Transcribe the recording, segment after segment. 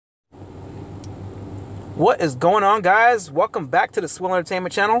What is going on, guys? Welcome back to the Swill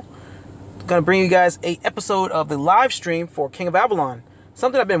Entertainment channel. I'm gonna bring you guys a episode of the live stream for King of Avalon.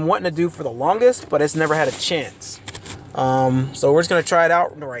 Something I've been wanting to do for the longest, but it's never had a chance. So we're just gonna try it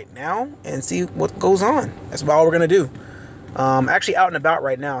out right now and see what goes on. That's about all we're gonna do. Actually out and about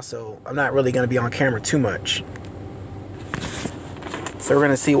right now, so I'm not really gonna be on camera too much. So we're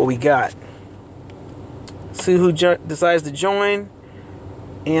gonna see what we got. See who decides to join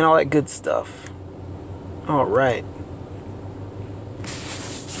and all that good stuff. All right.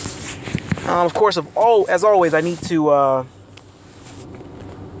 Of course, as always, I need to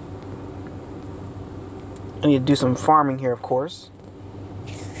do some farming here. Of course,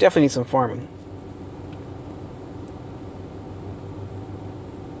 definitely need some farming.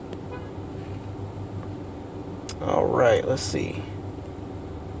 All right, let's see.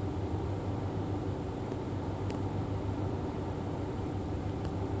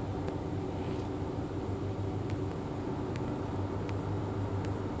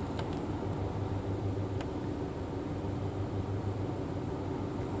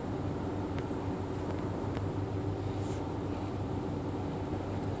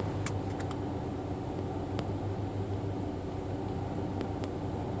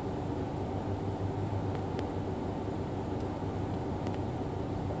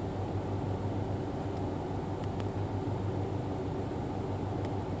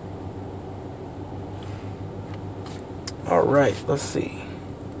 All right, let's see.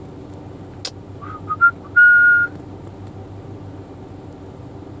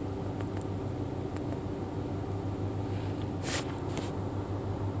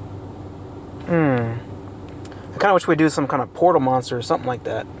 I kind of wish we'd do some kind of portal monster or something like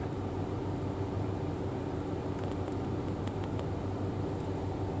that.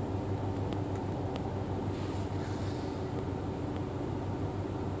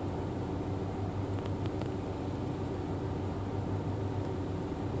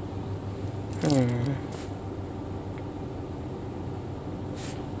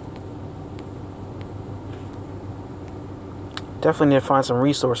 Definitely need to find some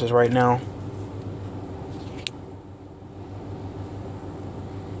resources right now.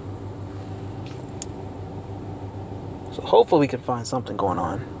 So hopefully we can find something going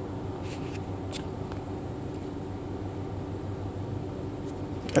on.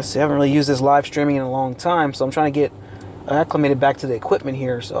 Let's see, I haven't really used this live streaming in a long time, so I'm trying to get acclimated back to the equipment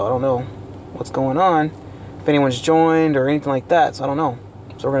here, so I don't know what's going on, if anyone's joined or anything like that, so I don't know.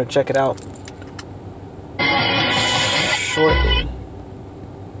 So we're going to check it out shortly.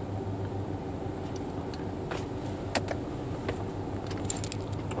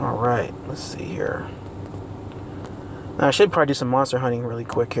 Alright, let's see here. Now, I should probably do some monster hunting really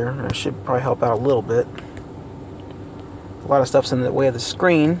quick here. I should probably help out a little bit. A lot of stuff's in the way of the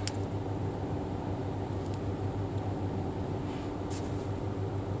screen.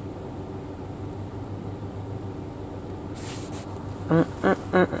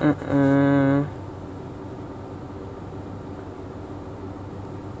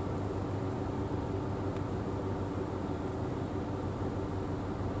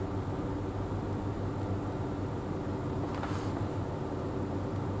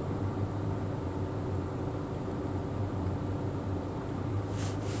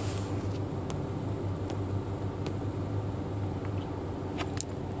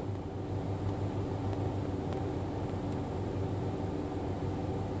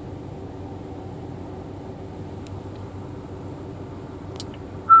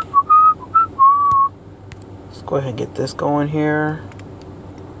 Go ahead and get this going here.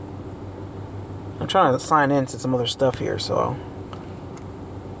 I'm trying to sign in to some other stuff here, so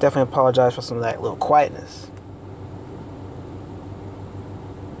definitely apologize for some of that little quietness.